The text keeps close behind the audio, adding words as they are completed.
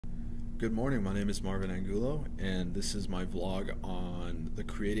Good morning. My name is Marvin Angulo, and this is my vlog on the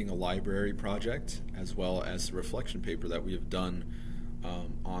Creating a Library project, as well as the reflection paper that we have done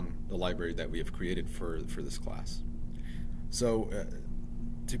on the library that we have created for this class. So,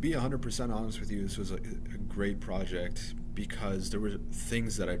 to be 100% honest with you, this was a great project because there were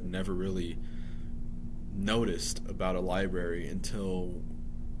things that I've never really noticed about a library until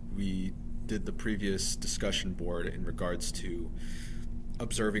we did the previous discussion board in regards to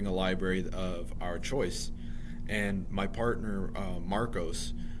observing a library of our choice. And my partner,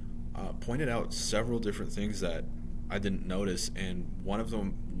 Marcos, pointed out several different things that I didn't notice, and one of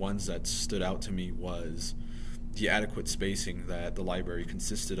the ones that stood out to me was the adequate spacing that the library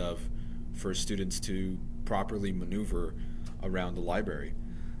consisted of for students to properly maneuver around the library.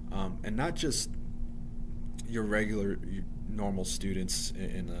 And not just your regular, normal students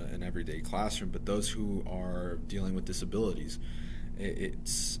in an everyday classroom, but those who are dealing with disabilities.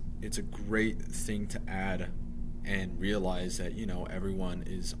 It's a great thing to add and realize that everyone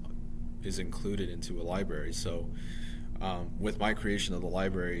is included into a library. So with my creation of the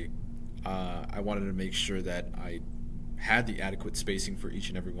library, I wanted to make sure that I had the adequate spacing for each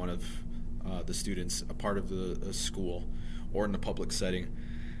and every one of the students, a part of the school or in the public setting.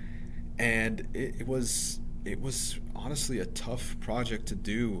 And it was honestly a tough project to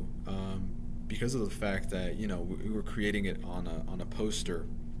do, because of the fact that we were creating it on a poster,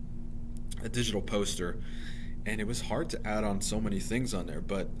 a digital poster, and it was hard to add on so many things on there.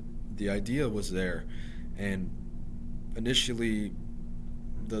 But the idea was there, and initially,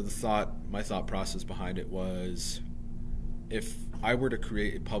 my thought process behind it was, if I were to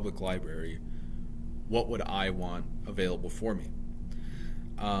create a public library, what would I want available for me?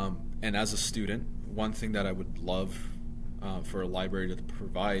 And as a student, one thing that I would love for a library to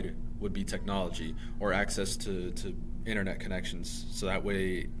provide would be technology or access to internet connections, so that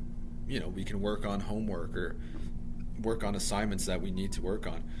way we can work on homework or work on assignments that we need to work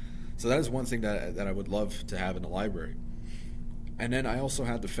on. So that is one thing that I would love to have in a library. And then I also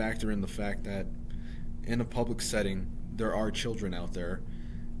had to factor in the fact that in a public setting there are children out there,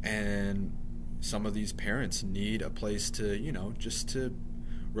 and some of these parents need a place to just to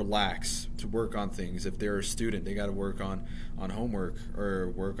relax, to work on things. If they're a student, they got to work on homework or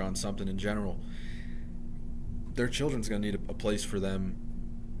work on something in general. Their children's going to need a place for them,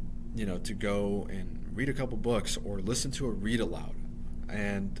 to go and read a couple books or listen to a read aloud.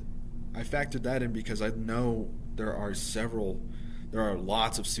 And I factored that in because I know there are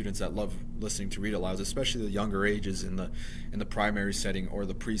lots of students that love listening to read alouds, especially the younger ages in the primary setting or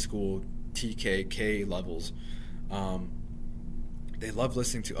the preschool TK levels. They love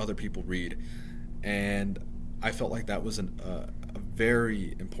listening to other people read, and I felt like that was a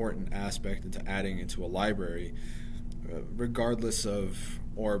very important aspect into adding into a library, regardless of,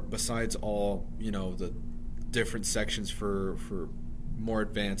 or besides all, the different sections for more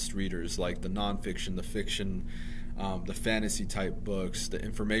advanced readers, like the nonfiction, the fiction, the fantasy type books, the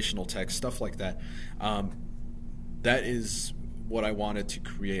informational text, stuff like that. That is what I wanted to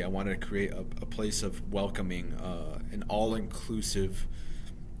create. I wanted to create a place of welcoming, an all-inclusive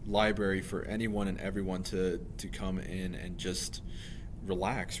library for anyone and everyone to come in and just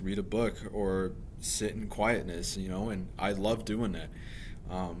relax, read a book, or sit in quietness, and I love doing that.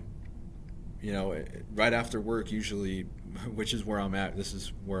 Right after work usually, which is where I'm at, this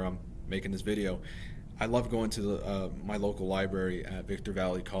is where I'm making this video, I love going to my local library at Victor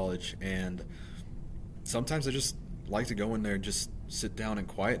Valley College, and sometimes I just like to go in there and just sit down in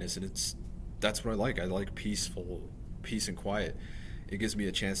quietness, and that's what I like. I like peace and quiet. It gives me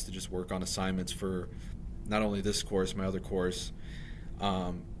a chance to just work on assignments for not only this course, my other course.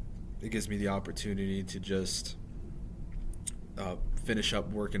 It gives me the opportunity to just finish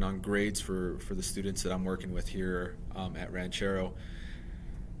up working on grades for the students that I'm working with here at Ranchero.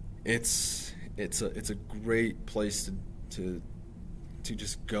 It's a great place to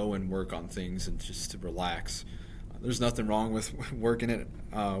just go and work on things and just to relax. There's nothing wrong with working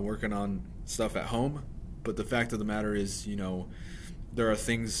on stuff at home, but the fact of the matter is, there are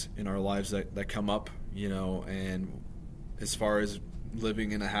things in our lives that come up, and as far as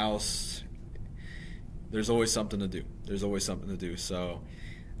living in a house, there's always something to do. So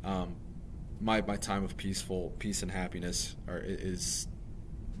my time of peace and happiness is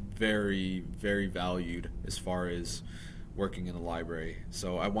very, very valued as far as working in a library.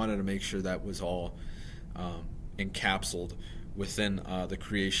 So I wanted to make sure that was all encapsulated within the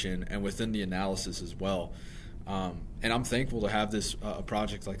creation and within the analysis as well. And I'm thankful to have this a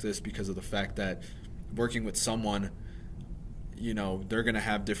project like this because of the fact that working with someone, they're going to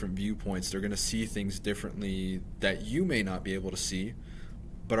have different viewpoints. They're going to see things differently that you may not be able to see,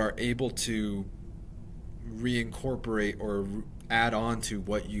 but are able to reincorporate or add on to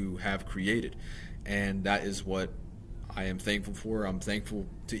what you have created. And that is what I am thankful for. I'm thankful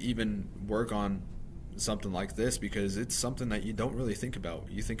to even work on something like this, because it's something that you don't really think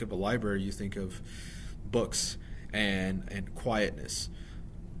about. You think of a library, you think of books and quietness,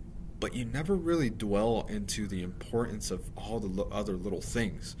 but you never really dwell into the importance of all the other little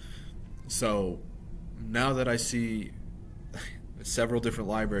things. So now that I see several different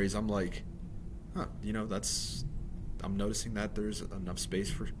libraries, I'm like, huh, I'm noticing that there's enough space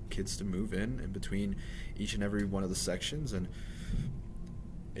for kids to move in between each and every one of the sections, and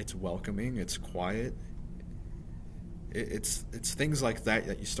it's welcoming, it's quiet. It's things like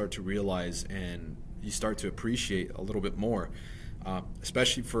that you start to realize and you start to appreciate a little bit more,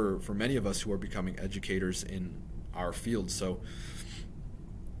 especially for many of us who are becoming educators in our field. So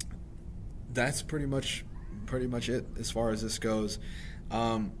that's pretty much it as far as this goes.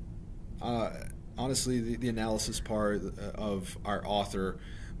 Honestly, the analysis part of our author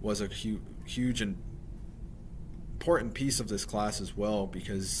was a huge and important piece of this class as well,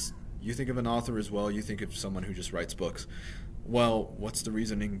 because you think of an author as well, you think of someone who just writes books. Well, what's the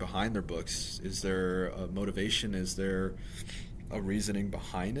reasoning behind their books? Is there a motivation? Is there a reasoning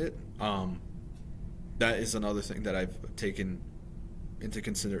behind it? That is another thing that I've taken into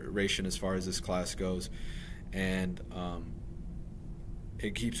consideration as far as this class goes, and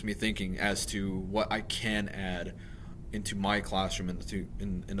it keeps me thinking as to what I can add into my classroom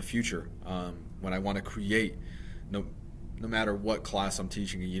in the future, when I want to create, no matter what class I'm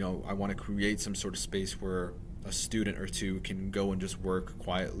teaching. I want to create some sort of space where a student or two can go and just work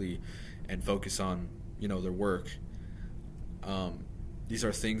quietly and focus on their work. These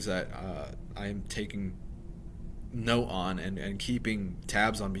are things that I am taking note on and keeping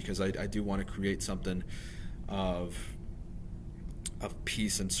tabs on, because I do want to create something of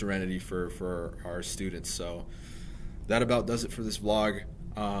peace and serenity for our students. So that about does it for this vlog.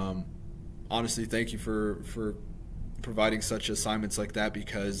 Honestly, thank you for providing such assignments like that,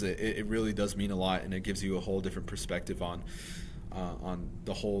 because it really does mean a lot, and it gives you a whole different perspective on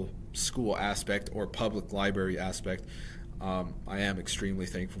the whole school aspect or public library aspect. I am extremely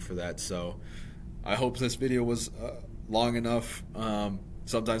thankful for that. So I hope this video was long enough.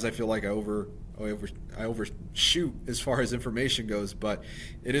 Sometimes I feel like I overshoot as far as information goes, but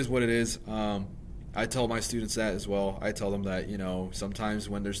it is what it is. I tell my students that as well. I tell them that sometimes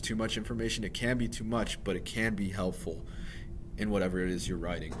when there's too much information, it can be too much, but it can be helpful in whatever it is you're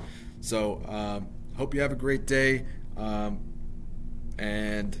writing. So hope you have a great day,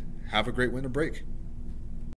 and have a great winter break.